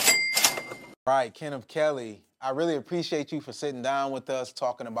Right, Kenneth Kelly. I really appreciate you for sitting down with us,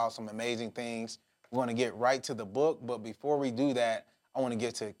 talking about some amazing things. We're going to get right to the book, but before we do that, I want to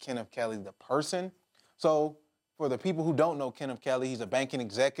get to Kenneth Kelly, the person. So, for the people who don't know Kenneth Kelly, he's a banking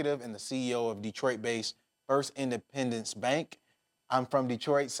executive and the CEO of Detroit-based First Independence Bank. I'm from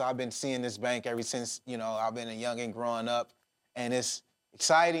Detroit, so I've been seeing this bank ever since I've been a youngin' growing up, and it's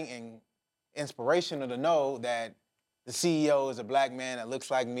exciting and inspirational to know that the CEO is a black man that looks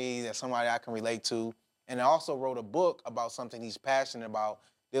like me, that's somebody I can relate to. And I also wrote a book about something he's passionate about,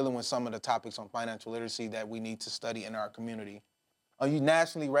 dealing with some of the topics on financial literacy that we need to study in our community. Are you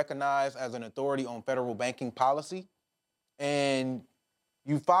nationally recognized as an authority on federal banking policy? And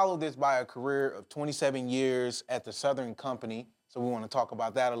you followed this by a career of 27 years at the Southern Company. So we want to talk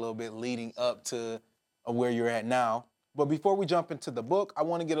about that a little bit leading up to where you're at now. But before we jump into the book, I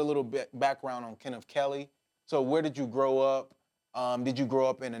want to get a little bit background on Kenneth Kelly. So where did you grow up? Did you grow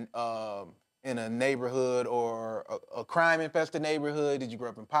up in a neighborhood or a crime-infested neighborhood? Did you grow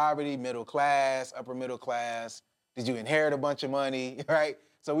up in poverty, middle class, upper middle class? Did you inherit a bunch of money, right?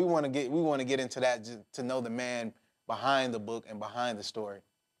 So we want to get into that to know the man behind the book and behind the story.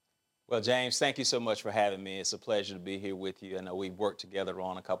 Well, James, thank you so much for having me. It's a pleasure to be here with you. I know we've worked together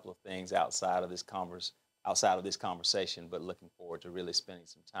on a couple of things outside of this conversation, but looking forward to really spending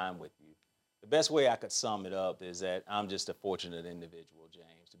some time with you. The best way I could sum it up is that I'm just a fortunate individual,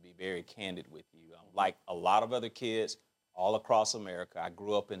 James, to be very candid with you. Like a lot of other kids all across America, I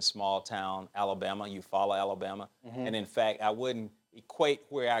grew up in small town Alabama, Eufaula, Alabama. Mm-hmm. And in fact, I wouldn't equate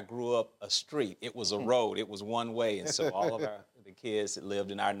where I grew up a street. It was a road. It was one way. And so all of the kids that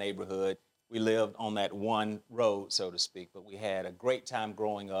lived in our neighborhood, we lived on that one road, so to speak. But we had a great time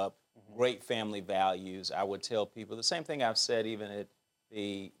growing up, great family values. I would tell people the same thing I've said even at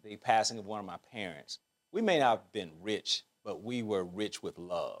the passing of one of my parents. We may not have been rich, but we were rich with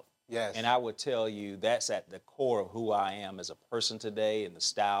love. Yes. And I would tell you that's at the core of who I am as a person today, and the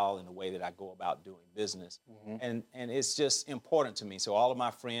style and the way that I go about doing business. And it's just important to me. So all of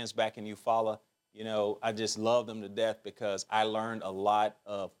my friends back in Eufaula, I just love them to death because I learned a lot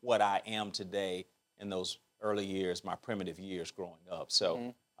of what I am today in those early years, my primitive years growing up.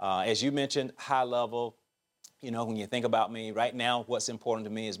 So as you mentioned, high level, when you think about me right now, what's important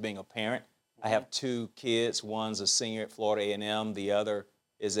to me is being a parent. I have two kids. One's a senior at Florida A&M. The other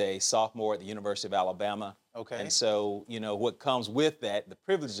is a sophomore at the University of Alabama. Okay. And so, what comes with that, the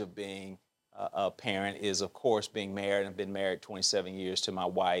privilege of being a parent is, of course, being married. I've been married 27 years to my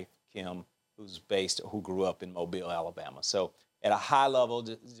wife, Kim, who grew up in Mobile, Alabama. So at a high level,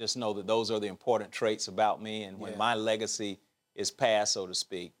 just know that those are the important traits about me. And when my legacy is passed, so to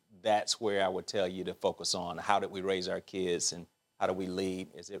speak, that's where I would tell you to focus on how did we raise our kids and how do we lead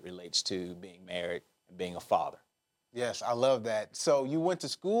as it relates to being married and being a father. Yes, I love that. So you went to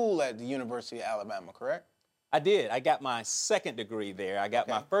school at the University of Alabama, correct? I did. I got my second degree there. I got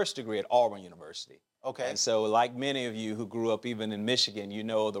my first degree at Auburn University. Okay. And so, like many of you who grew up even in Michigan,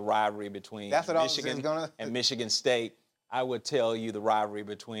 the rivalry between Michigan and Michigan State. I would tell you the rivalry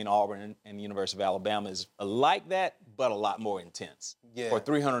between Auburn and the University of Alabama is like that, but a lot more intense. Yeah. For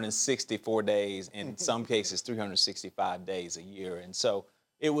 364 days, in some cases 365 days a year. And so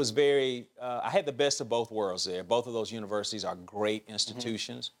it was I had the best of both worlds there. Both of those universities are great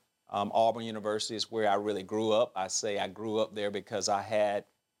institutions. Auburn University is where I really grew up. I say I grew up there because I had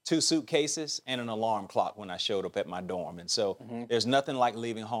 2 suitcases and an alarm clock when I showed up at my dorm. And so there's nothing like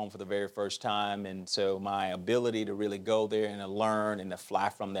leaving home for the very first time. And so my ability to really go there and to learn and to fly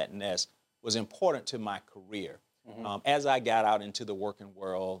from that nest was important to my career. As I got out into the working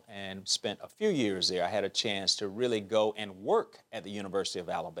world and spent a few years there, I had a chance to really go and work at the University of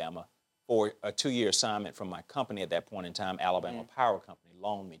Alabama for a 2-year assignment from my company at that point in time. Alabama Power Company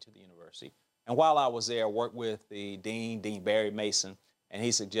loaned me to the university. And while I was there, I worked with the dean, Dean Barry Mason, and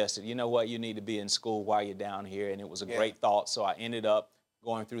he suggested, you know what, you need to be in school while you're down here. And it was a great thought. So I ended up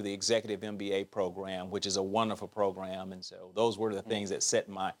going through the Executive MBA program, which is a wonderful program. And so those were the things that set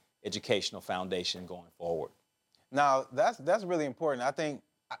my educational foundation going forward. Now that's really important. I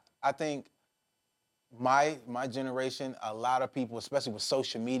think my generation, a lot of people, especially with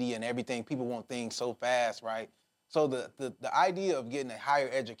social media and everything, people want things so fast, right? So the idea of getting a higher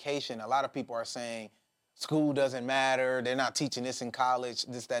education, a lot of people are saying school doesn't matter. They're not teaching this in college,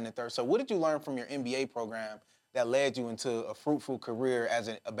 this, that, and the third. So what did you learn from your MBA program that led you into a fruitful career as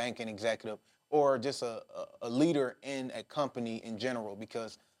a banking executive or just a leader in a company in general?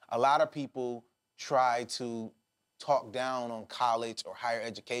 Because a lot of people try to talk down on college or higher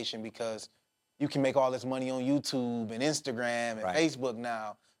education because you can make all this money on YouTube and Instagram and Facebook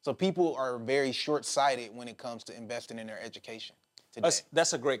now. So people are very short-sighted when it comes to investing in their education. today?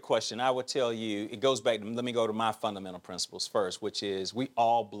 That's a great question. I would tell you, it goes back to, let me go to my fundamental principles first, which is we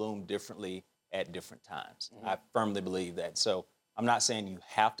all bloom differently at different times. I firmly believe that. So I'm not saying you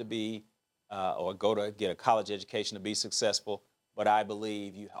have to be or go to get a college education to be successful, but I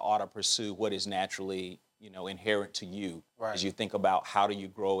believe you ought to pursue what is naturally, inherent to you Right. as you think about how do you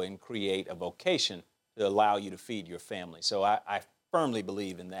grow and create a vocation to allow you to feed your family. So I firmly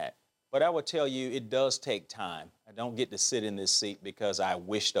believe in that. But I would tell you, it does take time. I don't get to sit in this seat because I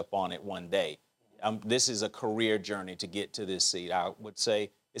wished upon it one day. This is a career journey to get to this seat. I would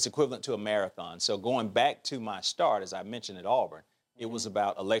say it's equivalent to a marathon. So going back to my start, as I mentioned at Auburn, it was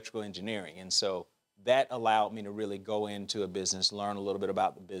about electrical engineering. And so that allowed me to really go into a business, learn a little bit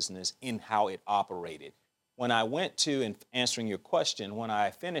about the business and how it operated. When I went to, and answering your question, when I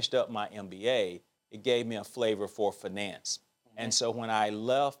finished up my MBA, it gave me a flavor for finance. And so when I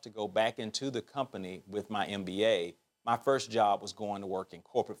left to go back into the company with my MBA, my first job was going to work in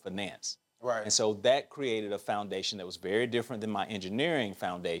corporate finance. Right. And so that created a foundation that was very different than my engineering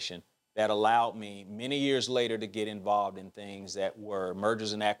foundation that allowed me many years later to get involved in things that were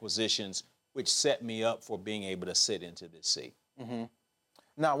mergers and acquisitions, which set me up for being able to sit into this seat.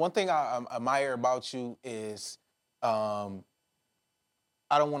 Now, one thing I admire about you is I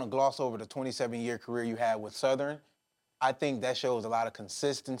don't want to gloss over the 27-year career you had with Southern. I think that shows a lot of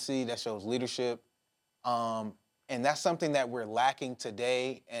consistency, that shows leadership. And that's something that we're lacking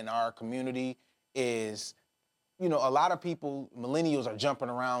today in our community is, a lot of people, millennials are jumping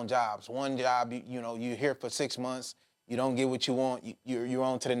around jobs. One job, you're here for 6 months, you don't get what you want, you're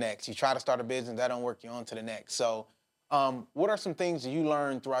on to the next. You try to start a business, that don't work, you're on to the next. So what are some things that you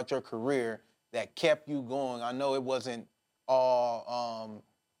learned throughout your career that kept you going? I know it wasn't all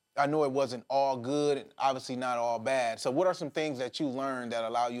good, and obviously not all bad. So what are some things that you learned that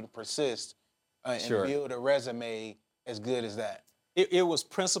allow you to persist and Sure. build a resume as good as that? It was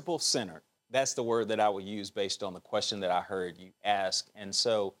principle centered. That's the word that I would use based on the question that I heard you ask. And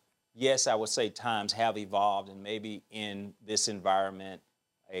so, yes, I would say times have evolved, and maybe in this environment,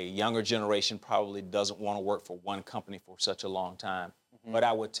 a younger generation probably doesn't want to work for one company for such a long time. But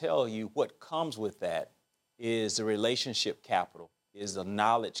I would tell you what comes with that is the relationship capital, is the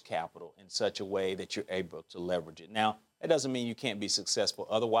knowledge capital in such a way that you're able to leverage it. Now, that doesn't mean you can't be successful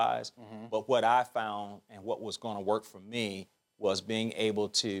otherwise, but what I found and what was going to work for me was being able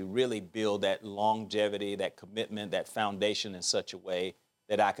to really build that longevity, that commitment, that foundation in such a way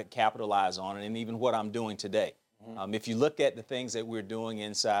that I could capitalize on it, and even what I'm doing today. If you look at the things that we're doing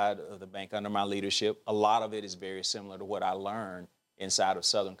inside of the bank under my leadership, a lot of it is very similar to what I learned inside of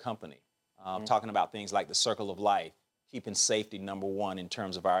Southern Company. Talking about things like the circle of life, keeping safety number one in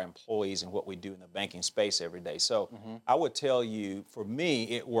terms of our employees and what we do in the banking space every day. So I would tell you, for me,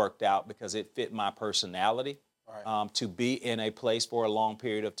 it worked out because it fit my personality. Right. To be in a place for a long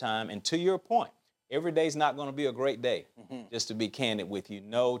period of time. And to your point, every day is not going to be a great day. Just to be candid with you,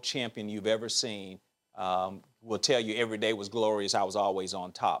 no champion you've ever seen will tell you every day was glorious. I was always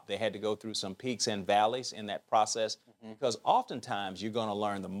on top. They had to go through some peaks and valleys in that process because oftentimes you're going to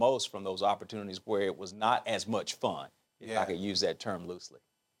learn the most from those opportunities where it was not as much fun, if I could use that term loosely.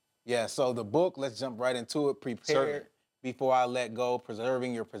 Yeah, so the book, let's jump right into it. Prepared Certainly. Before I Let Go,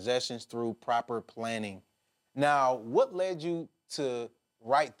 Preserving Your Possessions Through Proper Planning. Now, what led you to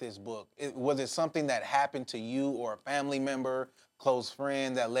write this book? Was it something that happened to you or a family member, close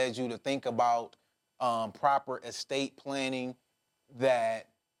friend that led you to think about proper estate planning, that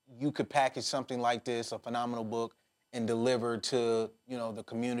you could package something like this, a phenomenal book, and deliver to, the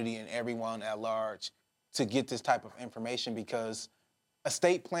community and everyone at large to get this type of information? Because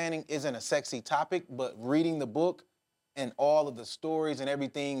estate planning isn't a sexy topic, but reading the book and all of the stories and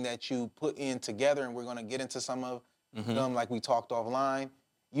everything that you put in together, and we're going to get into some of them like we talked offline,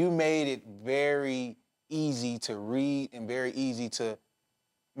 you made it very easy to read and very easy to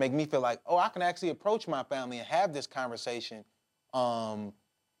make me feel like, oh, I can actually approach my family and have this conversation and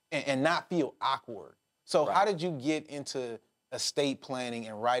not feel awkward. So how did you get into estate planning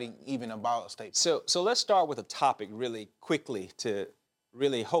and writing even about estate planning? So let's start with a topic really quickly to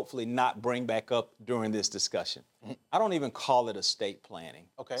really hopefully not bring back up during this discussion. I don't even call it estate planning.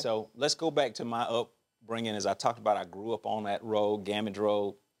 Okay. So let's go back to my upbringing. As I talked about, I grew up on that road, Gamage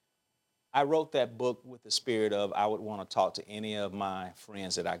Road. I wrote that book with the spirit of I would want to talk to any of my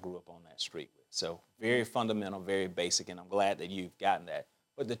friends that I grew up on that street with. So very fundamental, very basic, and I'm glad that you've gotten that.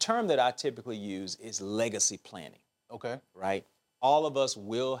 But the term that I typically use is legacy planning. Okay. Right? All of us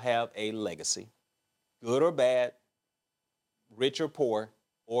will have a legacy, good or bad, rich or poor,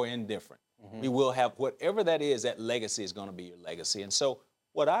 or indifferent. We will have whatever that is, that legacy is going to be your legacy. And so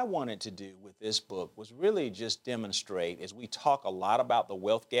What I wanted to do with this book was really just demonstrate, as we talk a lot about the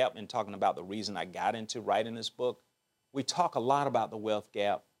wealth gap and talking about the reason I got into writing this book, we talk a lot about the wealth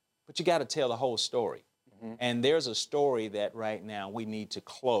gap, but you got to tell the whole story. Mhm. And there's a story that right now we need to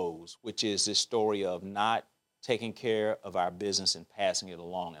close, which is this story of not taking care of our business and passing it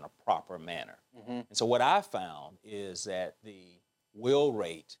along in a proper manner. Mhm. And so what I found is that the will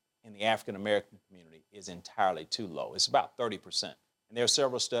rate in the African American community is entirely too low. It's about 30%. And there are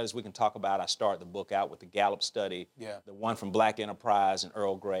several studies we can talk about. I started the book out with the Gallup study, Yeah. the one from Black Enterprise and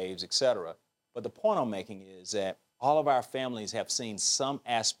Earl Graves, et cetera. But the point I'm making is that all of our families have seen some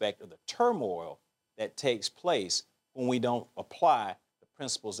aspect of the turmoil that takes place when we don't apply the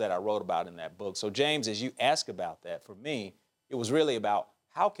principles that I wrote about in that book. So, James, as you ask about that, for me, it was really about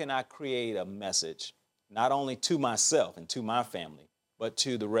how can I create a message not only to myself and to my family, but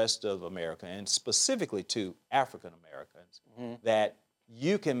to the rest of America and specifically to African Americans, that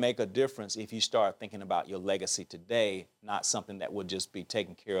you can make a difference if you start thinking about your legacy today, not something that will just be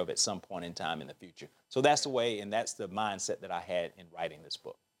taken care of at some point in time in the future. So that's the way, and that's the mindset that I had in writing this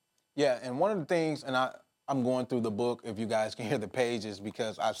book. Yeah, and one of the things, and I'm going through the book, if you guys can hear the pages,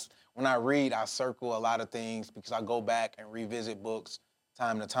 because when I read, I circle a lot of things because I go back and revisit books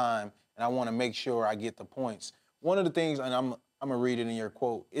time to time, and I want to make sure I get the points. One of the things, and I'm gonna read it in your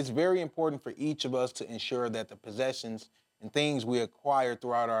quote. It's very important for each of us to ensure that the possessions and things we acquire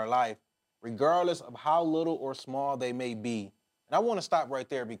throughout our life, regardless of how little or small they may be. And I want to stop right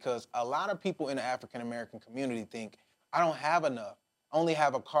there because a lot of people in the African American community think I don't have enough. I only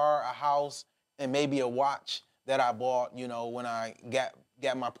have a car, a house, and maybe a watch that I bought, when I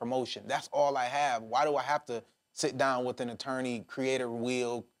got my promotion. That's all I have. Why do I have to sit down with an attorney, create a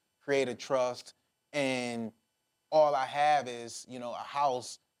will, create a trust, and all I have is, a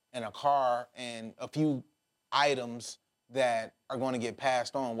house and a car and a few items that are going to get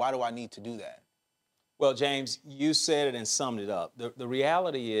passed on. Why do I need to do that? Well, James, you said it and summed it up. The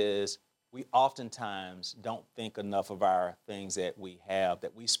reality is we oftentimes don't think enough of our things that we have,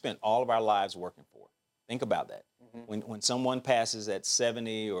 that we spent all of our lives working for. Think about that. Mhm. When someone passes at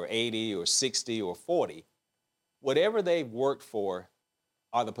 70 or 80 or 60 or 40, whatever they've worked for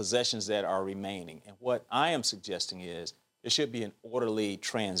are the possessions that are remaining. And what I am suggesting is there should be an orderly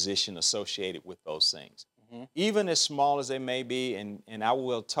transition associated with those things. Mhm. Even as small as they may be, and I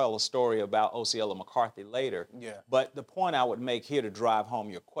will tell a story about Osceola McCarthy later. Yeah. But the point I would make here to drive home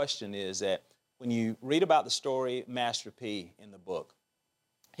your question is that when you read about the story Master P in the book,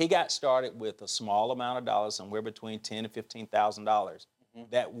 he got started with a small amount of dollars, somewhere between $10,000 and $15,000. Mhm.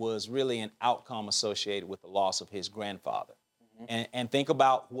 That was really an outcome associated with the loss of his grandfather. Mhm. And think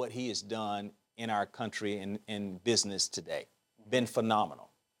about what he has done in our country and in business today. Been phenomenal.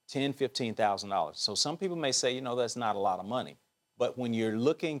 $10,000, $15,000. So some people may say, that's not a lot of money. But when you're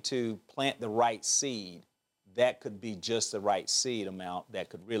looking to plant the right seed, that could be just the right seed amount that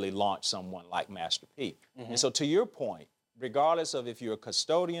could really launch someone like Master P. And so to your point, regardless of if you're a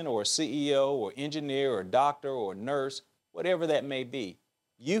custodian or a CEO or engineer or doctor or nurse, whatever that may be,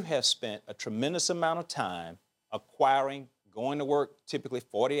 you have spent a tremendous amount of time acquiring, going to work typically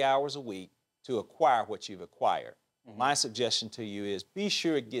 40 hours a week to acquire what you've acquired. My suggestion to you is be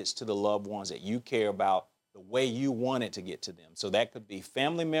sure it gets to the loved ones that you care about the way you want it to get to them. So that could be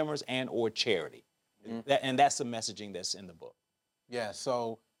family members and or charity. And that's the messaging that's in the book. Yeah.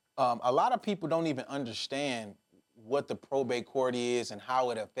 So a lot of people don't even understand what the probate court is and how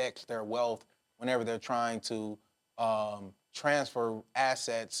it affects their wealth whenever they're trying to transfer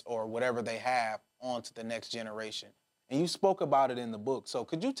assets or whatever they have onto the next generation. And you spoke about it in the book. So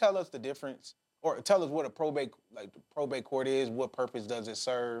could you tell us the difference, or tell us what a probate court is, what purpose does it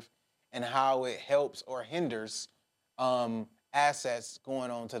serve, and how it helps or hinders assets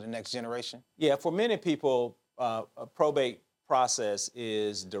going on to the next generation? Yeah, for many people, a probate process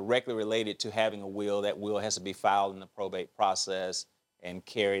is directly related to having a will. That will has to be filed in the probate process and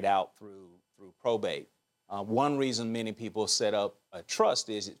carried out through probate. One reason many people set up a trust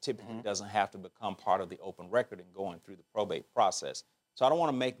is it typically doesn't have to become part of the open record and going through the probate process. So I don't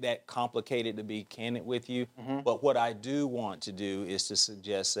want to make that complicated, to be candid with you. But what I do want to do is to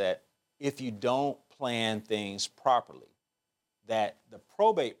suggest that if you don't plan things properly, that the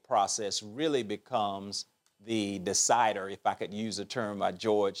probate process really becomes the decider, if I could use a term by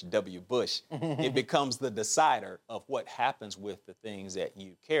George W. Bush. It becomes the decider of what happens with the things that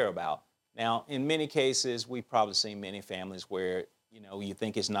you care about. Now, in many cases, we've probably seen many families where, you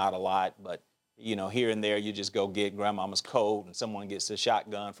think it's not a lot, but, here and there you just go get grandmama's coat and someone gets a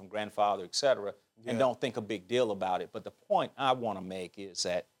shotgun from grandfather, et cetera, and don't think a big deal about it. But the point I want to make is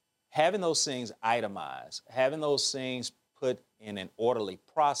that having those things itemized, having those things put in an orderly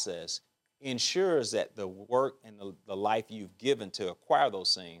process ensures that the work and the life you've given to acquire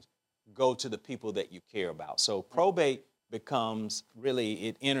those things go to the people that you care about. So probate becomes really,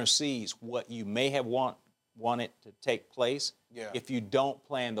 it intercedes what you may have wanted to take place Yeah. if you don't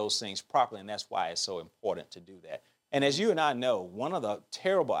plan those things properly. And that's why it's so important to do that. And as you and I know, one of the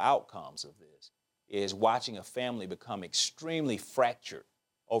terrible outcomes of this is watching a family become extremely fractured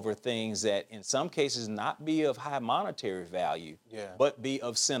over things that in some cases not be of high monetary value, Yeah. but be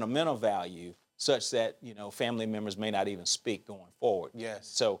of sentimental value, such that, you know, family members may not even speak going forward. Yes.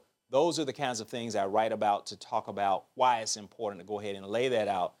 So those are the kinds of things I write about to talk about why it's important to go ahead and lay that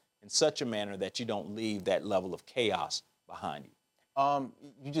out in such a manner that you don't leave that level of chaos behind you.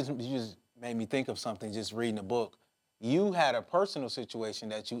 You just made me think of something just reading the book. You had a personal situation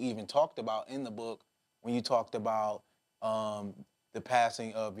that you even talked about in the book when you talked about the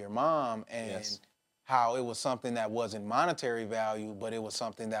passing of your mom and Yes. how it was something that wasn't monetary value, but it was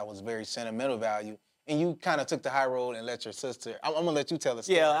something that was very sentimental value. And you kind of took the high road and let your sister. I'm gonna let you tell the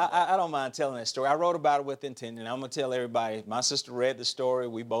story. Yeah, I don't mind telling that story. I wrote about it with intent, and I'm gonna tell everybody. My sister read the story.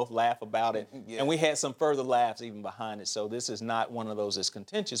 We both laugh about it, Yeah. and we had some further laughs even behind it. So this is not one of those that's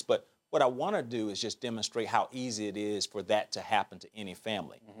contentious. But what I want to do is just demonstrate how easy it is for that to happen to any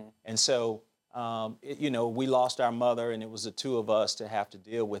family. And so, you know, we lost our mother, and it was the two of us to have to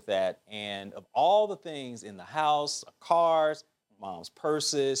deal with that. And of all the things in the house, cars, mom's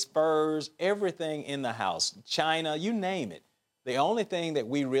purses, furs, everything in the house, china, you name it. The only thing that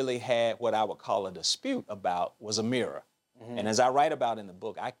we really had what I would call a dispute about was a mirror. And as I write about in the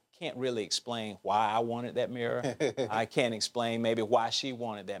book, I can't really explain why I wanted that mirror. I can't explain maybe why she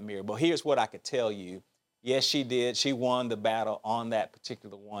wanted that mirror. But here's what I could tell you. Yes, she did. She won the battle on that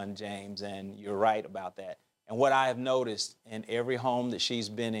particular one, James, and you're right about that. And what I have noticed in every home that she's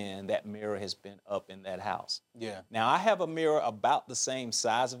been in, that mirror has been up in that house. Yeah. Now, I have a mirror about the same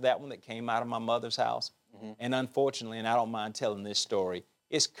size of that one that came out of my mother's house. And unfortunately, and I don't mind telling this story,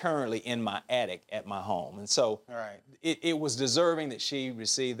 it's currently in my attic at my home. And so All right. it was deserving that she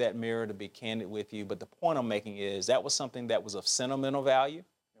received that mirror, to be candid with you. But the point I'm making is that was something that was of sentimental value.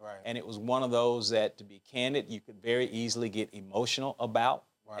 Right. And it was one of those that, to be candid, you could very easily get emotional about.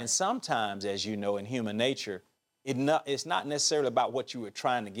 Right. And sometimes, as you know, in human nature, it's not necessarily about what you were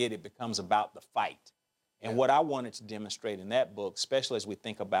trying to get. It becomes about the fight. And Yeah. what I wanted to demonstrate in that book, especially as we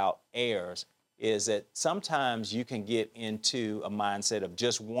think about heirs, is that sometimes you can get into a mindset of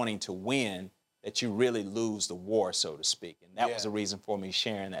just wanting to win, that you really lose the war, so to speak. And that was Yeah. the reason for me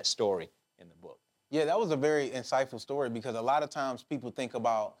sharing that story in the book. Yeah, that was a very insightful story because a lot of times people think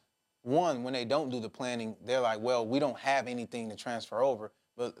about one, when they don't do the planning, they're like, well, we don't have anything to transfer over.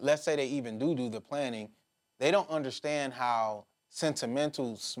 But let's say they even do the planning, they don't understand how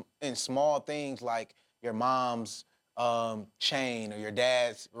sentimental in small things like your mom's chain or your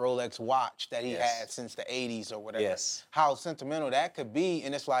dad's Rolex watch that he Yes. had since the 80s or whatever, Yes. how sentimental that could be.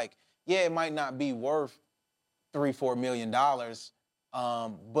 And it's like, yeah, it might not be worth $3-4 million,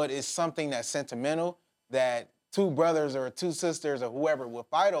 but it's something that's sentimental that two brothers or two sisters or whoever will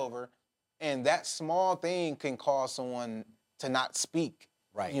fight over, and that small thing can cause someone to not speak,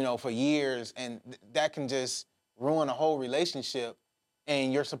 Right. you know, for years, and that can just ruin a whole relationship.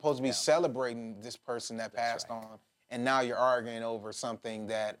 And you're supposed to be Yeah. celebrating this person that That's passed right. on, and now you're arguing over something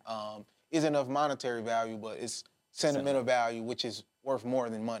that isn't of monetary value, but it's sentimental value, which is worth more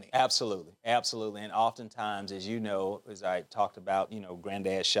than money. Absolutely, absolutely. And oftentimes, as you know, as I talked about, you know,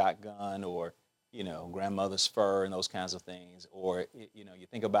 granddad's shotgun or, you know, grandmother's fur and those kinds of things, or, you know, you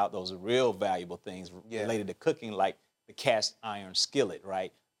think about those real valuable things Yeah. related to cooking, like the cast iron skillet,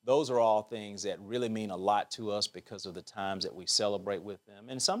 right? Those are all things that really mean a lot to us because of the times that we celebrate with them.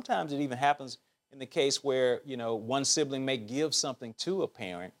 And sometimes it even happens in the case where, you know, one sibling may give something to a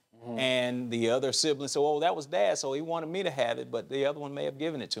parent and the other sibling said, oh, that was dad, so he wanted me to have it, but the other one may have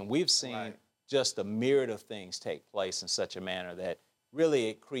given it to him. We've seen Right. just a myriad of things take place in such a manner that really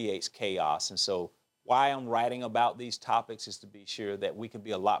it creates chaos. And so why I'm writing about these topics is to be sure that we can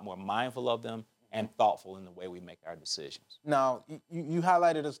be a lot more mindful of them and thoughtful in the way we make our decisions. Now, you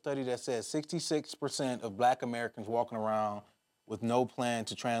highlighted a study that says 66% of Black Americans walking around with no plan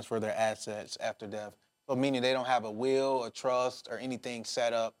to transfer their assets after death. So meaning they don't have a will, a trust, or anything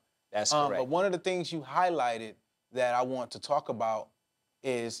set up. That's correct. But one of the things you highlighted that I want to talk about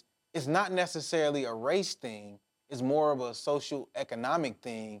is it's not necessarily a race thing. It's more of a social economic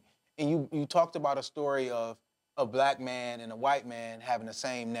thing. And you talked about a story of a Black man and a white man having the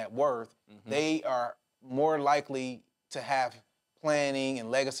same net worth. They are more likely to have planning and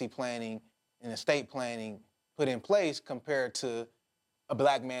legacy planning and estate planning put in place compared to a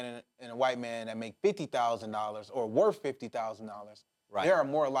black man and a white man that make $50,000 or worth $50,000, Right. they are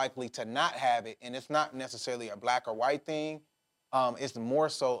more likely to not have it. And it's not necessarily a black or white thing. It's more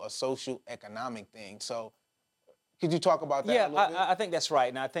so a social economic thing. So could you talk about that Yeah, a little bit? I think that's right.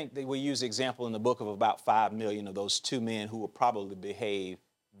 And I think that we use the example in the book of about 5 million of those 2 men who will probably behave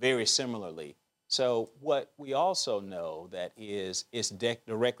very similarly. So what we also know that is it's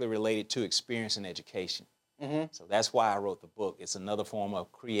directly related to experience and education. So that's why I wrote the book. It's another form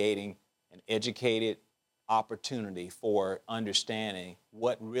of creating an educated opportunity for understanding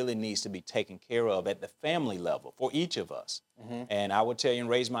what really needs to be taken care of at the family level for each of us. And I would tell you and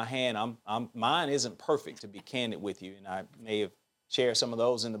raise my hand, mine isn't perfect, to be candid with you, and I may have shared some of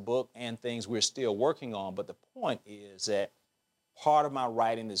those in the book and things we're still working on. But the point is that part of my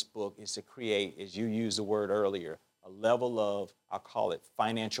writing this book is to create, as you used the word earlier, a level of, I'll call it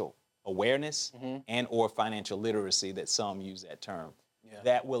financial awareness and or financial literacy, that some use that term,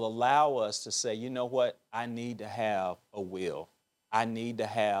 that will allow us to say, you know what, I need to have a will. I need to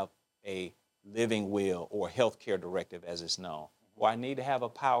have a living will, or healthcare directive as it's known, or I need to have a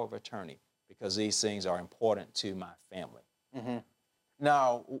power of attorney, because these things are important to my family.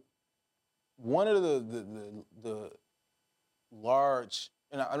 Now, one of the large,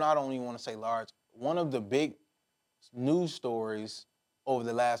 and I don't even want to say large, one of the big news stories over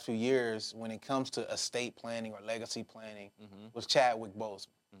the last few years when it comes to estate planning or legacy planning was Chadwick Boseman.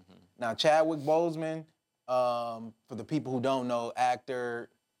 Now, Chadwick Boseman, for the people who don't know, actor,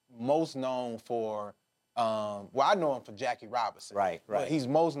 most known for, well, I know him for Jackie Robinson. Right. But he's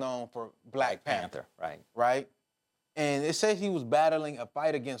most known for Black Panther. Right. Right? And it says he was battling a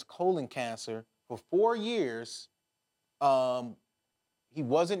fight against colon cancer for 4 years. He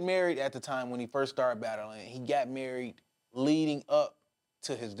wasn't married at the time when he first started battling. He got married leading up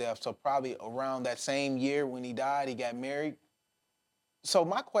to his death. So probably around that same year when he died, he got married. So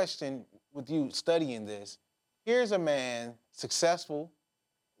my question with you studying this, here's a man, successful,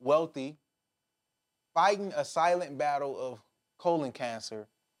 wealthy, fighting a silent battle of colon cancer,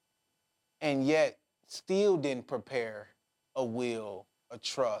 and yet still didn't prepare a will, a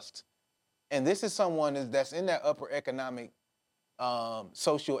trust. And this is someone that's in that upper economic,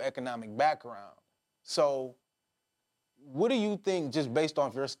 socioeconomic background. So what do you think, just based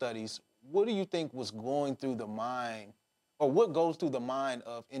off your studies, what do you think was going through the mind, or what goes through the mind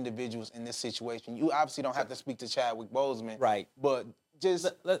of individuals in this situation? You obviously don't have to speak to Chadwick Boseman. Right. But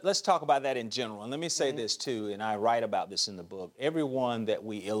just... Let's talk about that in general. And let me say this too, and I write about this in the book. Everyone that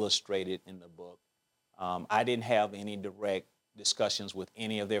we illustrated in the book, I didn't have any direct discussions with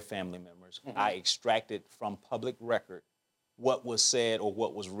any of their family members. I extracted from public record what was said or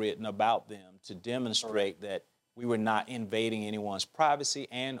what was written about them to demonstrate that we were not invading anyone's privacy,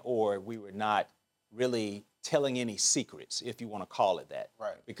 and or we were not really telling any secrets, if you want to call it that.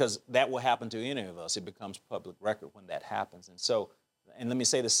 Right. Because that will happen to any of us. It becomes public record when that happens. And so, and let me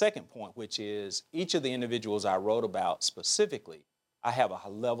say the second point, which is each of the individuals I wrote about specifically, I have a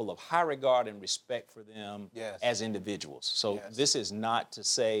level of high regard and respect for them as individuals. So this is not to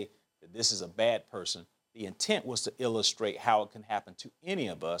say that this is a bad person. The intent was to illustrate how it can happen to any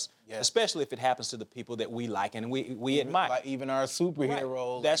of us, especially if it happens to the people that we like and we admire. Like even our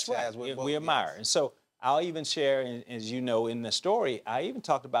superheroes. Right. That's right. We admire. And so I'll even share, as you know, in the story, I even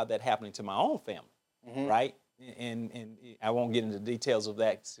talked about that happening to my own family, right? And I won't get into the details of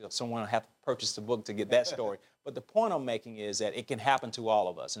that. So someone will have to purchase the book to get that story. But the point I'm making is that it can happen to all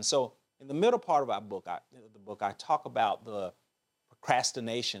of us. And so in the middle part of our book, I talk about the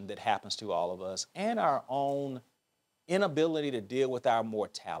procrastination that happens to all of us and our own inability to deal with our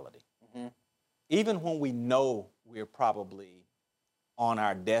mortality. Even when we know we're probably on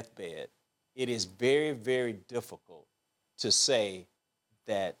our deathbed, it is very, very difficult to say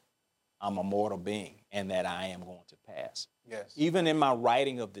that I'm a mortal being and that I am going to pass. Even in my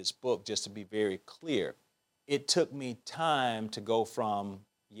writing of this book, just to be very clear, it took me time to go from,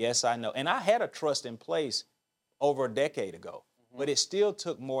 yes, I know, and I had a trust in place over a decade ago, but it still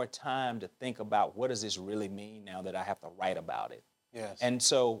took more time to think about what does this really mean now that I have to write about it. And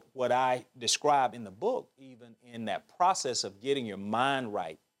so what I describe in the book, even in that process of getting your mind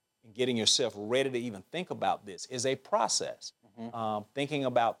right and getting yourself ready to even think about this, is a process. Thinking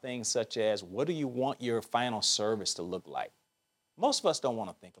about things such as, what do you want your final service to look like? Most of us don't want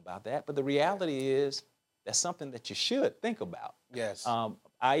to think about that, but the reality is that's something that you should think about.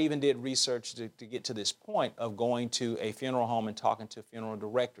 I even did research to get to this point of going to a funeral home and talking to funeral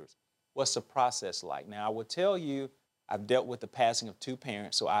directors. What's the process like? Now, I will tell you, I've dealt with the passing of 2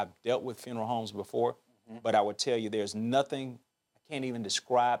 parents, so I've dealt with funeral homes before, but I would tell you there's nothing, I can't even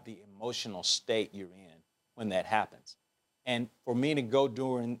describe the emotional state you're in when that happens. And for me to go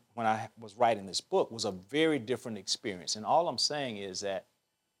during when I was writing this book was a very different experience. And all I'm saying is that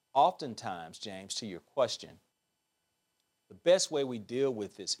oftentimes, James, to your question, the best way we deal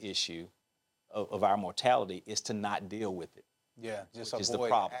with this issue of our mortality is to not deal with it. Yeah, just Which is the avoid,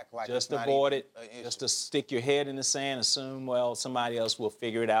 problem. act like Just it's not avoid even it. an issue. Just to stick your head in the sand, assume, well, somebody else will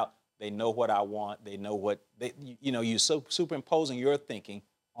figure it out. They know what I want. They know what you're superimposing your thinking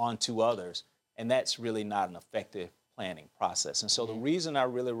onto others, and that's really not an effective planning process. And so the reason I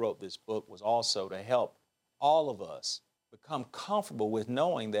really wrote this book was also to help all of us become comfortable with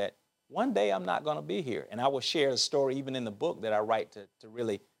knowing that one day I'm not going to be here. And I will share a story even in the book that I write to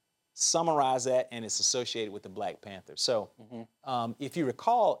really summarize that, and it's associated with the Black Panther. So if you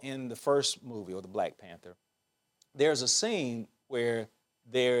recall in the first movie, or the Black Panther, there's a scene where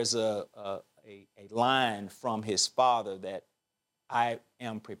there's a line from his father that I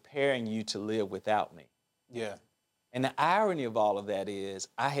am preparing you to live without me. Yeah. And the irony of all of that is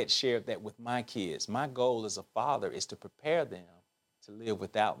I had shared that with my kids. My goal as a father is to prepare them to live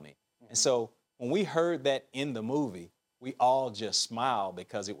without me. And so when we heard that in the movie, we all just smiled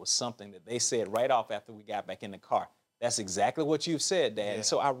because it was something that they said right off after we got back in the car. That's exactly what you've said, Dad. Yeah. And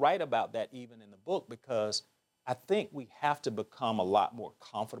so I write about that even in the book because I think we have to become a lot more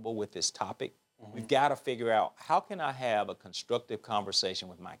comfortable with this topic. We've got to figure out, how can I have a constructive conversation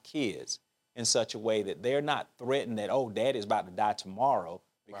with my kids in such a way that they're not threatened that, oh, Dad is about to die tomorrow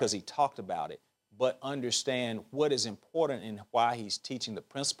because he talked about it, but understand what is important and why he's teaching the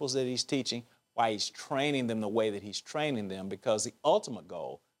principles that he's teaching, why he's training them the way that he's training them, because the ultimate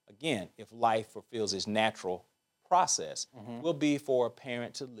goal, again, if life fulfills its natural process, will be for a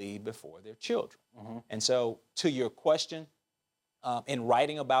parent to leave before their children. And so to your question, in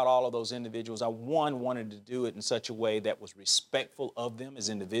writing about all of those individuals, I wanted to do it in such a way that was respectful of them as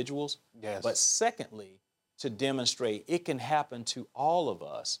individuals. Yes. But secondly, to demonstrate it can happen to all of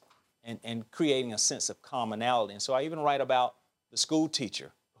us, and creating a sense of commonality. And so I even write about the school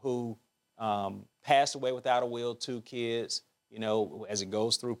teacher who passed away without a will, 2 kids. You know, as it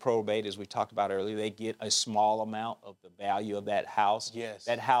goes through probate, as we talked about earlier, they get a small amount of the value of that house. Yes.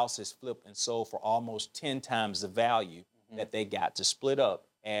 That house is flipped and sold for almost 10 times the value that they got to split up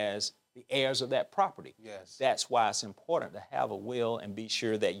as the heirs of that property. Yes. That's why it's important to have a will and be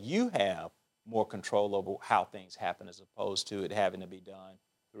sure that you have more control over how things happen as opposed to it having to be done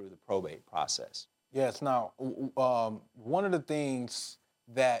through the probate process. Yes. Now, one of the things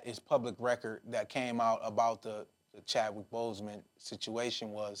that is public record that came out about the Chadwick Boseman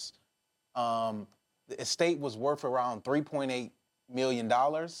situation was the estate was worth around $3.8 million,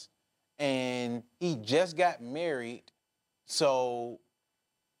 and he just got married. So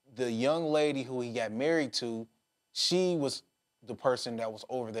the young lady who he got married to, she was the person that was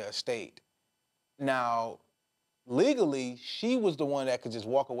over the estate. Now, legally, she was the one that could just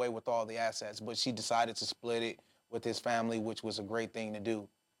walk away with all the assets, but she decided to split it with his family, which was a great thing to do.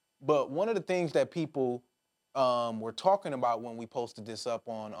 But one of the things that people were talking about when we posted this up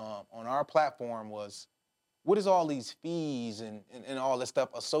on our platform was, what is all these fees and all this stuff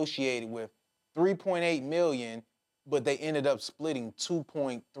associated with 3.8 million, but they ended up splitting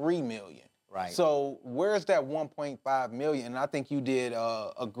 2.3 million. Right. So where's that 1.5 million? And I think you did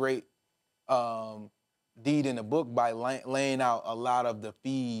a great deed in the book by laying out a lot of the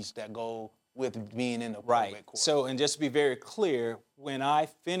fees that go with being in the probate court. So, and just to be very clear, when I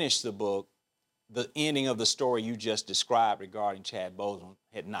finished the book, the ending of the story you just described regarding Chad Boseman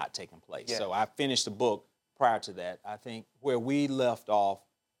had not taken place. Yes. So I finished the book prior to that. I think where we left off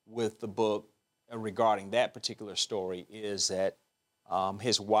with the book regarding that particular story is that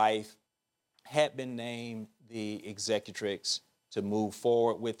his wife had been named the executrix to move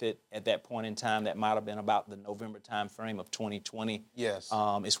forward with it at that point in time. That might have been about the November timeframe of 2020. Yes.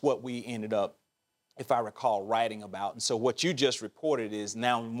 It's what we ended up, if I recall, writing about. And so what you just reported is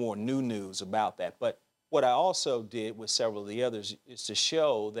now more new news about that. But what I also did with several of the others is to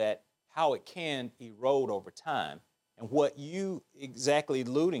show that how it can erode over time. And what you exactly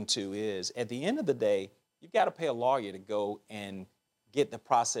alluding to is, at the end of the day, you've got to pay a lawyer to go and get the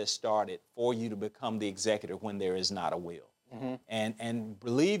process started for you to become the executor when there is not a will. And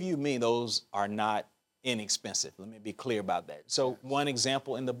believe you me, those are not inexpensive. Let me be clear about that. So one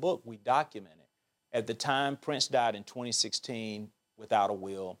example in the book, we documented. At the time Prince died in 2016 without a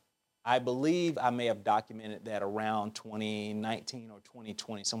will, I believe I may have documented that around 2019 or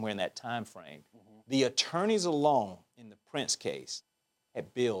 2020, somewhere in that time frame. The attorneys alone in the Prince case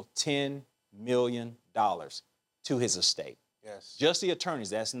had billed $10 million to his estate. Yes. Just the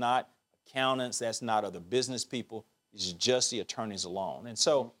attorneys. That's not accountants. That's not other business people. It's just the attorneys alone. And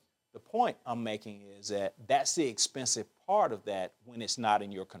so the point I'm making is that that's the expensive part of that when it's not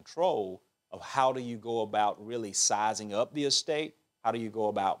in your control of how do you go about really sizing up the estate, how do you go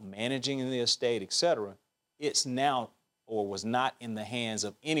about managing the estate, et cetera. It's now or was not in the hands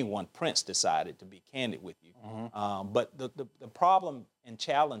of anyone. Prince decided, to be candid with you. But the problem and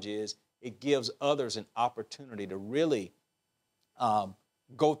challenge is it gives others an opportunity to really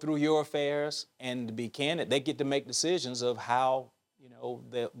go through your affairs, and to be candid, they get to make decisions of how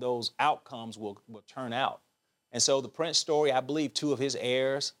those outcomes will turn out. And so the Prince story, I believe two of his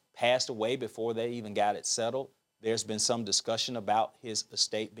heirs passed away before they even got it settled. There's been some discussion about his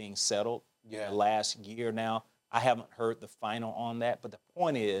estate being settled in the last year now. I haven't heard the final on that, but the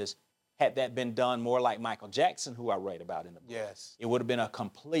point is, had that been done more like Michael Jackson, who I write about in the book, it would have been a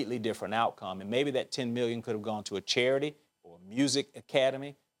completely different outcome. And maybe that $10 million could have gone to a charity or a music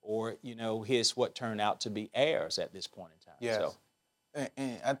academy, or his what turned out to be heirs at this point in time. Yes. So,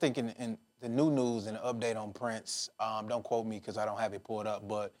 and I think in the new news and the update on Prince, don't quote me because I don't have it pulled up,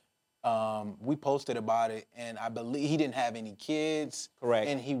 but we posted about it, and I believe he didn't have any kids. Correct.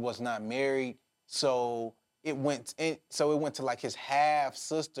 And he was not married, so it went to like his half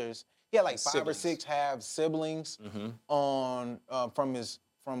sisters. He had like five or six half siblings on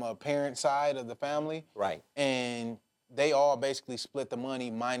from a parent side of the family. Right. And they all basically split the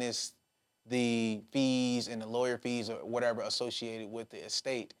money minus the fees and the lawyer fees or whatever associated with the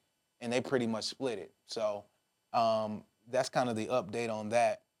estate, and they pretty much split it. So that's kind of the update on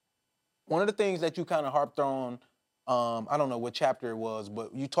that. One of the things that you kind of harped on, I don't know what chapter it was,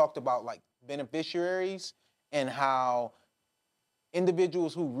 but you talked about like beneficiaries and how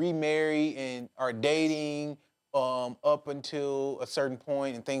individuals who remarry and are dating up until a certain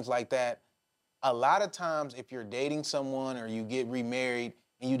point and things like that, a lot of times if you're dating someone or you get remarried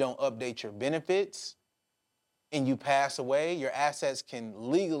and you don't update your benefits and you pass away, your assets can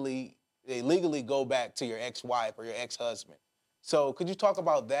legally go back to your ex-wife or your ex-husband. So could you talk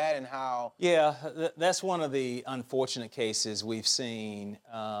about that and how? Yeah, that's one of the unfortunate cases we've seen.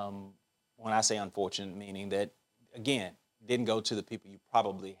 When I say unfortunate, meaning that, again, didn't go to the people you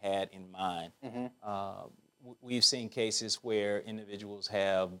probably had in mind. We've seen cases where individuals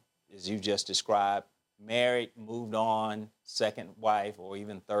have, as you just described, married, moved on, second wife, or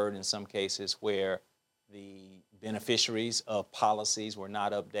even third in some cases, where the beneficiaries of policies were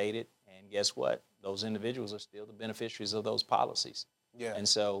not updated. And guess what? Those individuals are still the beneficiaries of those policies. Yeah. And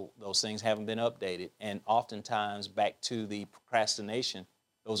so those things haven't been updated. And oftentimes, back to the procrastination,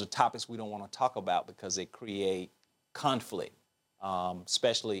 those are topics we don't want to talk about because they create conflict,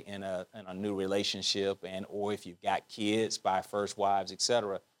 especially in a new relationship, and or if you've got kids by first wives, et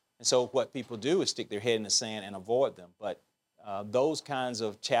cetera. And so what people do is stick their head in the sand and avoid them. But those kinds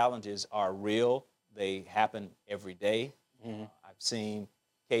of challenges are real. They happen every day. I've seen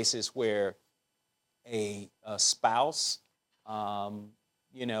cases where a spouse,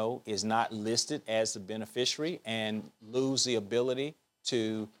 is not listed as the beneficiary and lose the ability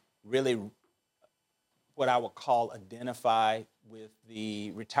to really, what I would call, identify with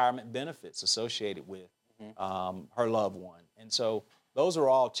the retirement benefits associated with her loved one. And so those are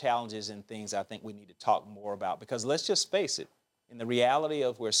all challenges and things I think we need to talk more about, because let's just face it, in the reality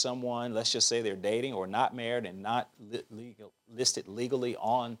of where someone, let's just say they're dating or not married and not listed legally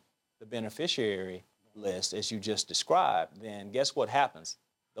on the beneficiary list, as you just described, then guess what happens?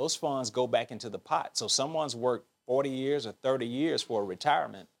 Those funds go back into the pot. So someone's worked 40 years or 30 years for a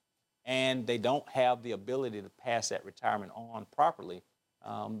retirement, and they don't have the ability to pass that retirement on properly.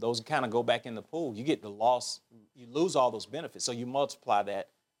 Those kind of go back in the pool. You get the loss, you lose all those benefits. So you multiply that.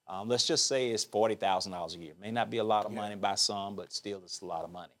 Let's just say it's $40,000 a year. May not be a lot of money by some, but still it's a lot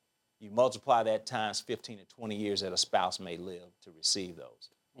of money. You multiply that times 15 to 20 years that a spouse may live to receive those.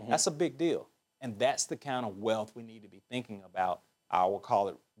 That's a big deal. And that's the kind of wealth we need to be thinking about. I will call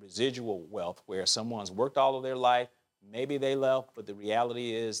it residual wealth, where someone's worked all of their life, maybe they left, but the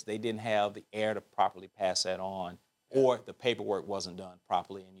reality is they didn't have the heir to properly pass that on, or the paperwork wasn't done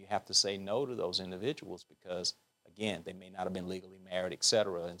properly, and you have to say no to those individuals because, again, they may not have been legally married, et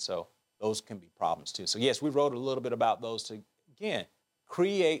cetera, and so those can be problems too. So yes, we wrote a little bit about those to, again,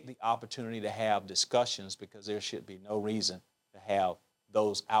 create the opportunity to have discussions, because there should be no reason to have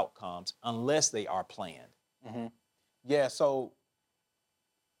those outcomes unless they are planned. Yeah, so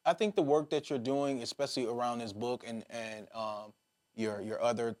I think the work that you're doing, especially around this book and your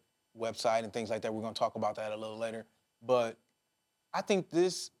other website and things like that, we're going to talk about that a little later. But I think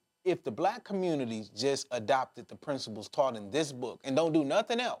if the Black communities just adopted the principles taught in this book and don't do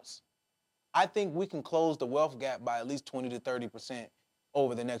nothing else, I think we can close the wealth gap by at least 20 to 30%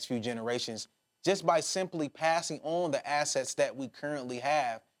 over the next few generations, just by simply passing on the assets that we currently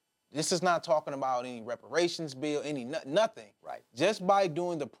have This is not talking about any reparations bill, nothing. Right. Just by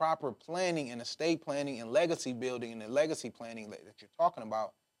doing the proper planning and estate planning and legacy building and the legacy planning that you're talking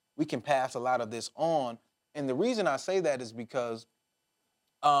about, we can pass a lot of this on. And the reason I say that is because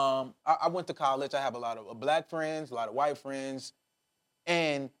I went to college. I have a lot of black friends, a lot of white friends.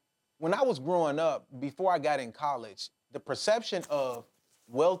 And when I was growing up, before I got in college, the perception of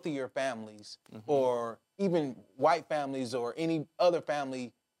wealthier families or even white families or any other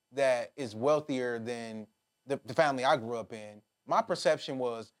family that is wealthier than the family I grew up in, my perception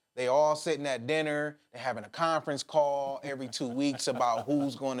was they all sitting at dinner, they're having a conference call every 2 weeks about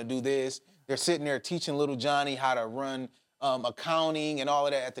who's going to do this. They're sitting there teaching little Johnny how to run accounting and all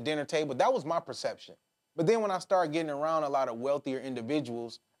of that at the dinner table. That was my perception. But then when I started getting around a lot of wealthier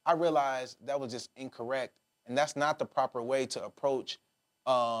individuals, I realized that was just incorrect. And that's not the proper way to approach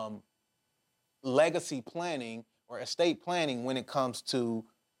legacy planning or estate planning when it comes to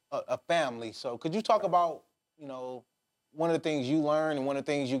a family. So could you talk about, one of the things you learned and one of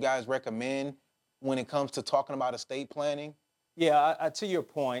the things you guys recommend when it comes to talking about estate planning? Yeah, to your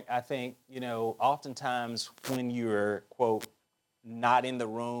point, I think, oftentimes when you're, quote, not in the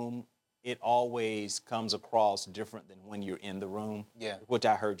room, it always comes across different than when you're in the room, Yeah. which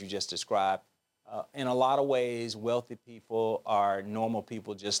I heard you just describe. In a lot of ways, wealthy people are normal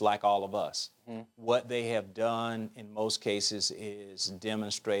people just like all of us. What they have done in most cases is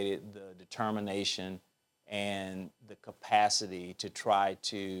demonstrated the determination and the capacity to try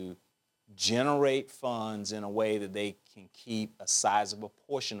to generate funds in a way that they can keep a sizable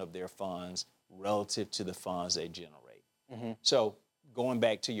portion of their funds relative to the funds they generate. So going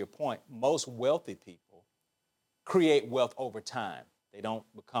back to your point, most wealthy people create wealth over time. They don't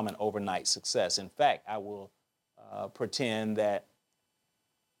become an overnight success. In fact, I will pretend that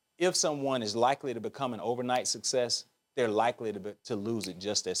if someone is likely to become an overnight success, they're likely to lose it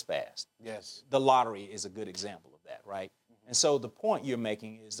just as fast. Yes. The lottery is a good example of that, right? And so the point you're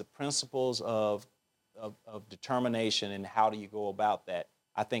making is the principles of determination and how do you go about that.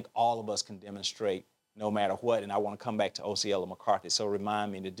 I think all of us can demonstrate no matter what. And I want to come back to Osceola McCarthy, so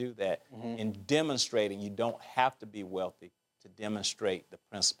remind me to do that. In demonstrating, you don't have to be wealthy to demonstrate the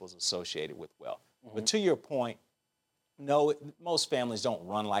principles associated with wealth. But to your point, no, most families don't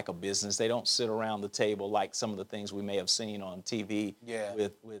run like a business. They don't sit around the table like some of the things we may have seen on TV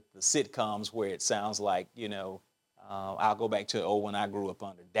with the sitcoms where it sounds like, I'll go back to when I grew up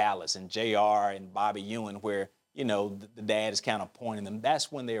under Dallas and JR and Bobby Ewing where, the dad is kind of pointing them.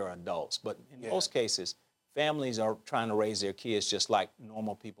 That's when they are adults. But in most cases, families are trying to raise their kids just like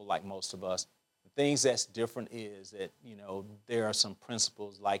normal people, like most of us. The things that's different is that, there are some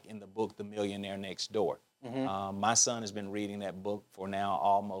principles like in the book, The Millionaire Next Door. My son has been reading that book for now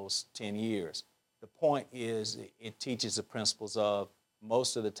almost 10 years. The point is it teaches the principles of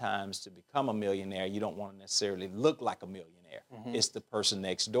most of the times to become a millionaire, you don't want to necessarily look like a millionaire. It's the person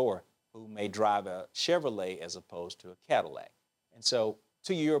next door who may drive a Chevrolet as opposed to a Cadillac. And so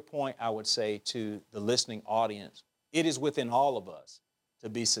to your point, I would say to the listening audience, it is within all of us to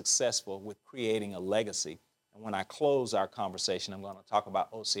be successful with creating a legacy. And when I close our conversation, I'm going to talk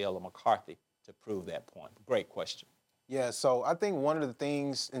about Osceola McCarthy to prove that point. Great question. Yeah, so I think one of the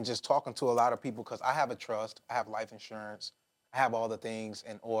things in just talking to a lot of people, because I have a trust, I have life insurance, I have all the things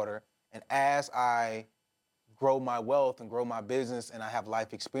in order. And as I grow my wealth and grow my business and I have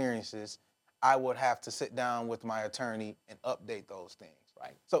life experiences, I would have to sit down with my attorney and update those things.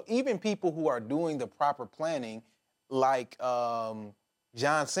 Right. So even people who are doing the proper planning, like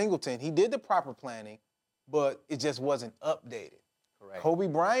John Singleton, he did the proper planning, but it just wasn't updated. Correct. Kobe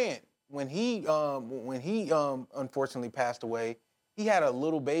Bryant, when he unfortunately passed away, he had a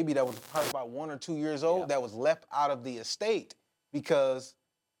little baby that was probably about 1 or 2 years old that was left out of the estate because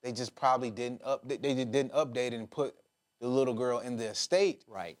they just probably didn't update it and put the little girl in the estate.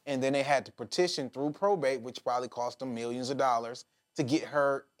 Right. And then they had to petition through probate, which probably cost them millions of dollars to get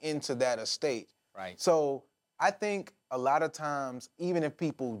her into that estate. Right. So I think a lot of times, even if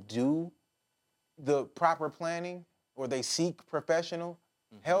people do the proper planning or they seek professional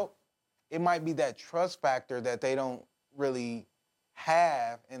help, it might be that trust factor that they don't really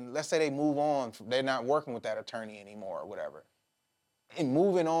have. And let's say they move on, they're not working with that attorney anymore or whatever. And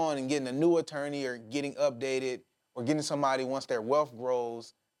moving on and getting a new attorney or getting updated or getting somebody once their wealth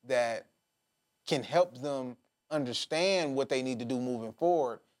grows that can help them understand what they need to do moving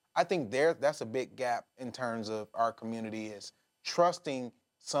forward. I think that's a big gap in terms of our community is trusting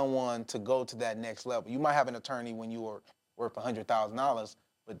someone to go to that next level. You might have an attorney when you are worth $100,000,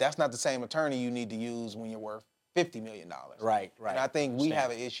 but that's not the same attorney you need to use when you're worth $50 million. Right, right. And I think we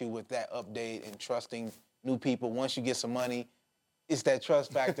have an issue with that update and trusting new people. Once you get some money, it's that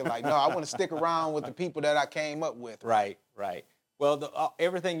trust factor. Like, no, I want to stick around with the people that I came up with. Right, right. Well,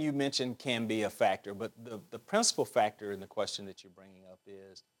 everything you mentioned can be a factor, but the principal factor in the question that you're bringing up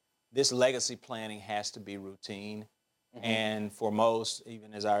is this legacy planning has to be routine. And for most,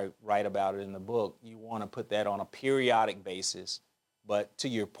 even as I write about it in the book, you want to put that on a periodic basis. But to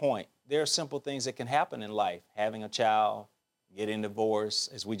your point, there are simple things that can happen in life. Having a child, getting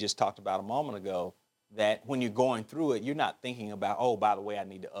divorced, as we just talked about a moment ago, that when you're going through it, you're not thinking about, oh, by the way, I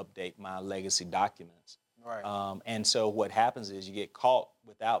need to update my legacy documents. Right. And so what happens is you get caught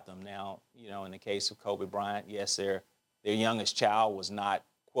without them. Now, in the case of Kobe Bryant, yes, their youngest child was not,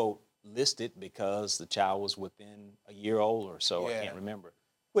 quote, listed because the child was within a year old or so, I can't remember,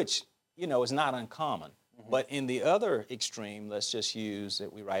 which, is not uncommon. But in the other extreme, let's just use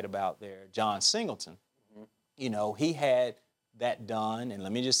that we write about there, John Singleton, he had that done. And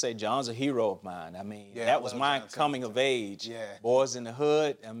let me just say, John's a hero of mine. I mean, that was my coming of age. Yeah. Boys in the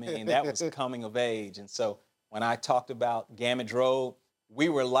Hood, I mean, that was coming of age. And so when I talked about Gamage Road, we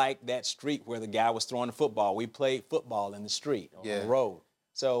were like that street where the guy was throwing the football. We played football in the street, on the road.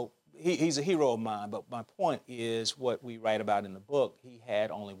 So he's a hero of mine. But my point is what we write about in the book, he had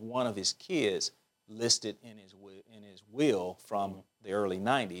only one of his kids listed in his will from the early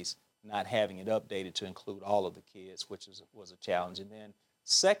 90s, not having it updated to include all of the kids, which was a challenge. And then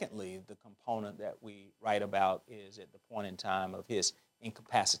secondly, the component that we write about is at the point in time of his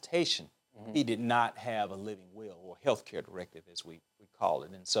incapacitation, he did not have a living will or healthcare directive, as we call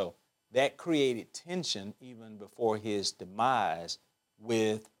it. And so that created tension even before his demise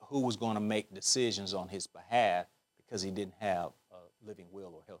with who was going to make decisions on his behalf because he didn't have a living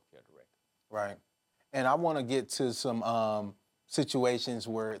will or healthcare directive. Right. And I want to get to some situations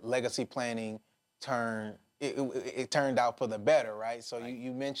where legacy planning turned out for the better, right? So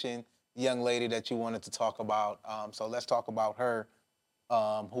you mentioned the young lady that you wanted to talk about. So let's talk about her,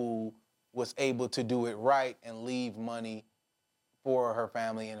 who was able to do it right and leave money for her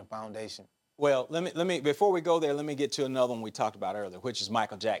family and a foundation. Well, let me before we go there, let me get to another one we talked about earlier, which is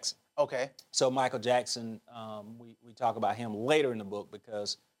Michael Jackson. Okay. So Michael Jackson, we talk about him later in the book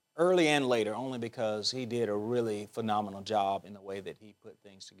because early and later, only because he did a really phenomenal job in the way that he put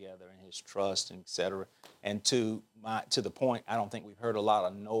things together and his trust, and et cetera. And to the point, I don't think we've heard a lot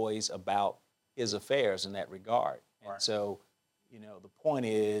of noise about his affairs in that regard. And so, the point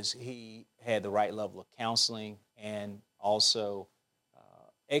is he had the right level of counseling and also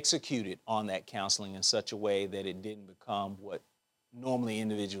executed on that counseling in such a way that it didn't become what normally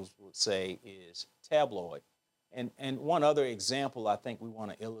individuals would say is tabloid. And one other example I think we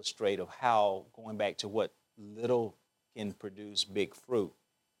want to illustrate of how, going back to what little can produce big fruit,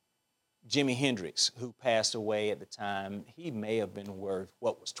 Jimi Hendrix, who passed away at the time, he may have been worth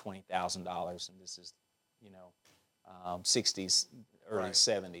what was $20,000, and this is, 60s, early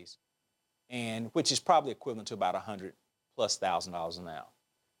 70s, and which is probably equivalent to about $100,000+ now.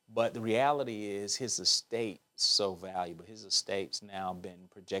 But the reality is his estate is so valuable. His estate's now been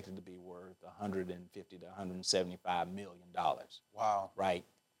projected to be worth $150 to $175 million. Wow. Right?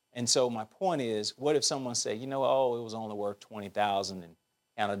 And so my point is, what if someone said, it was only worth $20,000 and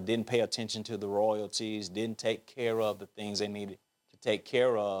kind of didn't pay attention to the royalties, didn't take care of the things they needed to take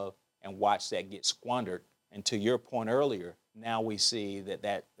care of, and watch that get squandered. And to your point earlier, now we see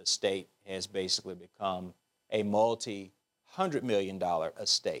that estate has basically become a multi-$100 million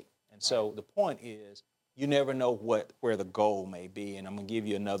estate. And so the point is, you never know where the goal may be. And I'm going to give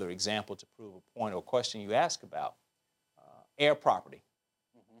you another example to prove a point or question you ask about. Air property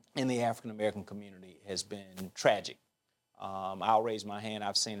in the African-American community has been tragic. I'll raise my hand.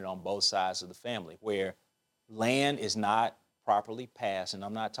 I've seen it on both sides of the family where land is not properly passed. And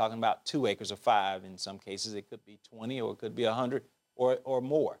I'm not talking about 2 acres or 5. In some cases, it could be 20 or it could be 100 or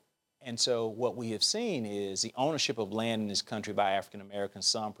more. And so what we have seen is the ownership of land in this country by African Americans,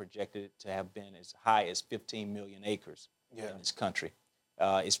 some projected it to have been as high as 15 million acres in this country.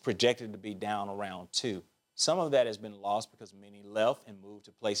 It's projected to be down around 2. Some of that has been lost because many left and moved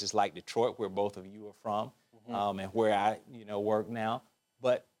to places like Detroit, where both of you are from, and where I work now.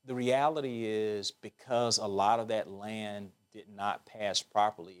 But the reality is, because a lot of that land did not pass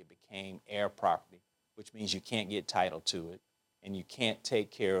properly, it became air property, which means you can't get title to it. And you can't take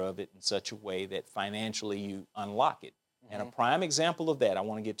care of it in such a way that financially you unlock it. And a prime example of that, I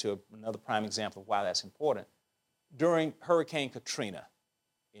want to get to another prime example of why that's important. During Hurricane Katrina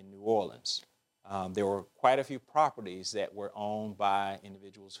in New Orleans, there were quite a few properties that were owned by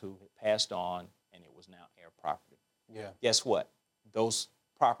individuals who had passed on, and it was now air property. Yeah. Guess what? Those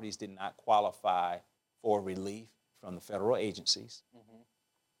properties did not qualify for relief from the federal agencies.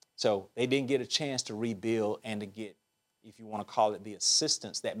 So they didn't get a chance to rebuild and to get if you want to call it the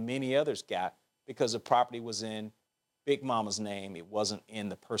assistance that many others got, because the property was in Big Mama's name. It wasn't in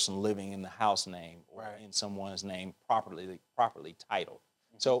the person living in the house name or Right. in someone's name properly titled.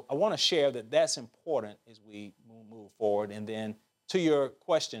 So I want to share that that's important as we move forward. And then to your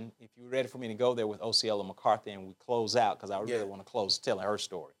question, if you're ready for me to go there with Osceola McCarthy and we close out, because I really Yeah. want to close telling her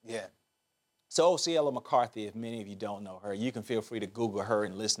story. Yeah. So Osceola McCarthy, if many of you don't know her, you can feel free to Google her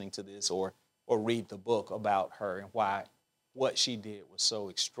and listening to this or read the book about her and why what she did was so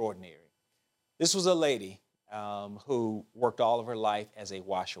extraordinary. This was a lady who worked all of her life as a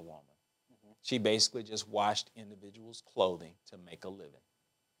washerwoman. She basically just washed individuals' clothing to make a living.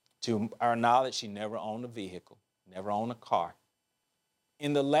 To our knowledge, she never owned a vehicle, never owned a car.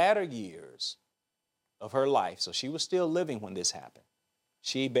 In the latter years of her life, so she was still living when this happened,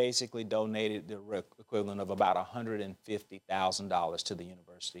 she basically donated the equivalent of about $150,000 to the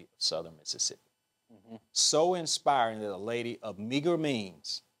University of Southern Mississippi. So inspiring that a lady of meager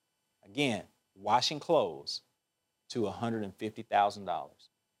means, again, washing clothes, to $150,000,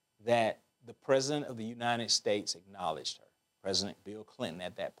 that the President of the United States acknowledged her, President Bill Clinton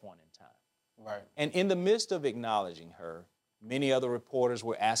at that point in time. Right. And in the midst of acknowledging her, many other reporters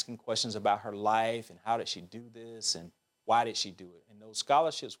were asking questions about her life and how did she do this and why did she do it. And those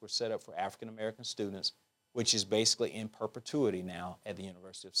scholarships were set up for African American students, which is basically in perpetuity now at the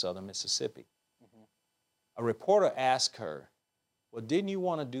University of Southern Mississippi. A reporter asked her, well, didn't you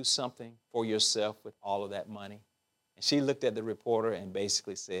want to do something for yourself with all of that money? And she looked at the reporter and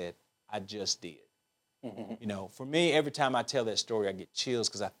basically said, I just did. You know, for me, every time I tell that story, I get chills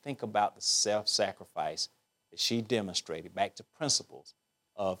because I think about the self-sacrifice that she demonstrated, back to principles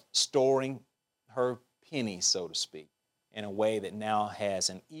of storing her pennies, so to speak, in a way that now has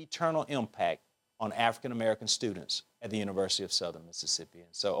an eternal impact on African-American students at the University of Southern Mississippi.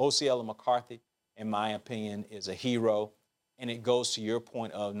 And so Osceola McCarthy, in my opinion, is a hero. And it goes to your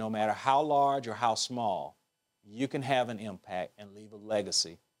point of no matter how large or how small, you can have an impact and leave a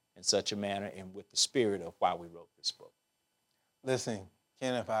legacy in such a manner and with the spirit of why we wrote this book. Listen,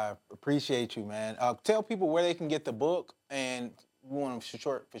 Kenneth, I appreciate you, man. Tell people where they can get the book, and we want to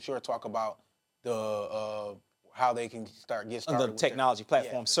for sure talk about the how they can get started. On the technology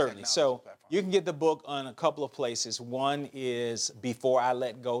platform, certainly. So platform. you can get the book on a couple of places. One is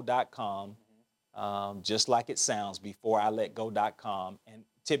beforeiletgo.com, just like it sounds, beforeiletgo.com. And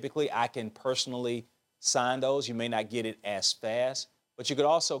typically I can personally sign those. You may not get it as fast, but you could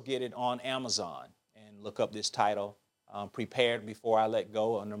also get it on Amazon and look up this title, Prepared Before I Let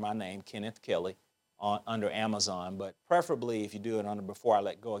Go, under my name, Kenneth Kelly, under Amazon. But preferably, if you do it under Before I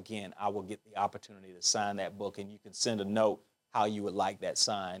Let Go, again, I will get the opportunity to sign that book, and you can send a note how you would like that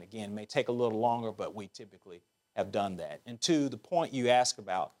signed. Again, it may take a little longer, but we typically have done that. And to the point you asked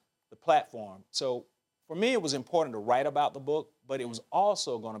about the platform, so for me, it was important to write about the book, but it was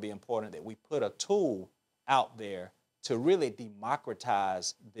also going to be important that we put a tool out there to really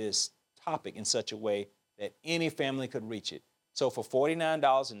democratize this topic in such a way that any family could reach it. So for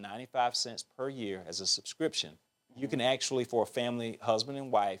 $49.95 per year as a subscription, you can actually, for a family, husband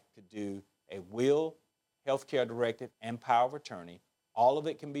and wife, could do a will, healthcare directive, and power of attorney. All of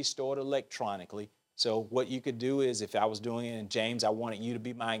it can be stored electronically. So what you could do is, if I was doing it, and James, I wanted you to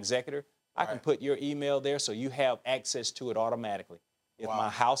be my executor, I can put your email there so you have access to it automatically. If my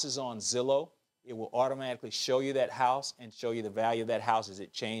house is on Zillow, it will automatically show you that house and show you the value of that house as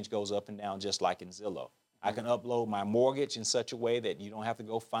it goes up and down, just like in Zillow. I can upload my mortgage in such a way that you don't have to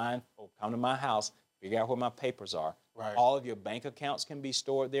go find or come to my house, figure out where my papers are. All of your bank accounts can be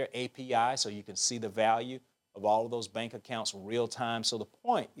stored there, API, so you can see the value of all of those bank accounts real time. So the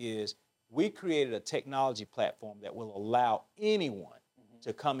point is, we created a technology platform that will allow anyone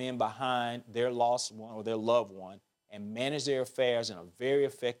to come in behind their lost one or their loved one and manage their affairs in a very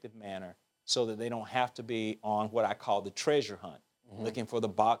effective manner so that they don't have to be on what I call the treasure hunt, looking for the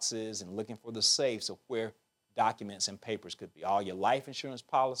boxes and looking for the safes of where documents and papers could be. All your life insurance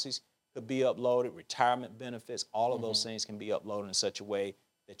policies could be uploaded, retirement benefits, all of those things can be uploaded in such a way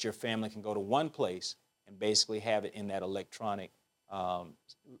that your family can go to one place and basically have it in that electronic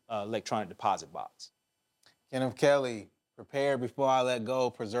deposit box. Kenneth Kelly, Prepare Before I Let Go,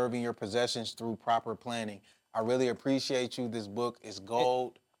 Preserving Your Possessions Through Proper Planning. I really appreciate you. This book is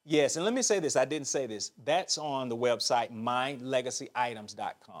gold. Yes, and let me say this. I didn't say this. That's on the website,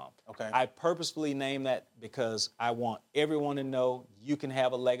 mylegacyitems.com. Okay. I purposefully named that because I want everyone to know you can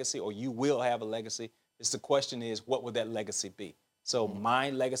have a legacy or you will have a legacy. The question is, what would that legacy be? So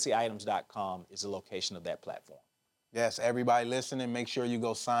mylegacyitems.com is the location of that platform. Yes, everybody listening, make sure you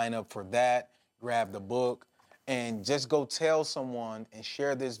go sign up for that, grab the book, and just go tell someone and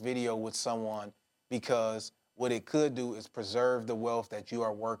share this video with someone, because what it could do is preserve the wealth that you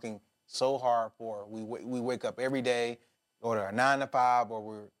are working so hard for. We wake up every day, go to our 9 to 5, or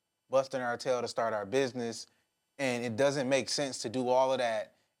we're busting our tail to start our business, and it doesn't make sense to do all of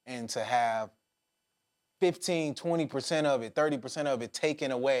that and to have 15, 20% of it, 30% of it taken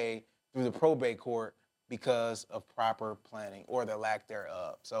away through the probate court because of proper planning or the lack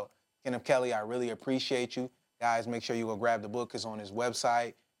thereof. So, Kenneth Kelly, I really appreciate you. Guys, make sure you go grab the book. It's on his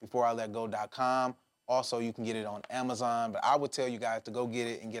website, beforeiletgo.com. Also, you can get it on Amazon. But I would tell you guys to go get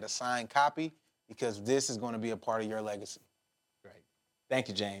it and get a signed copy because this is going to be a part of your legacy. Great. Thank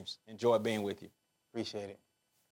you, James. Enjoy being with you. Appreciate it.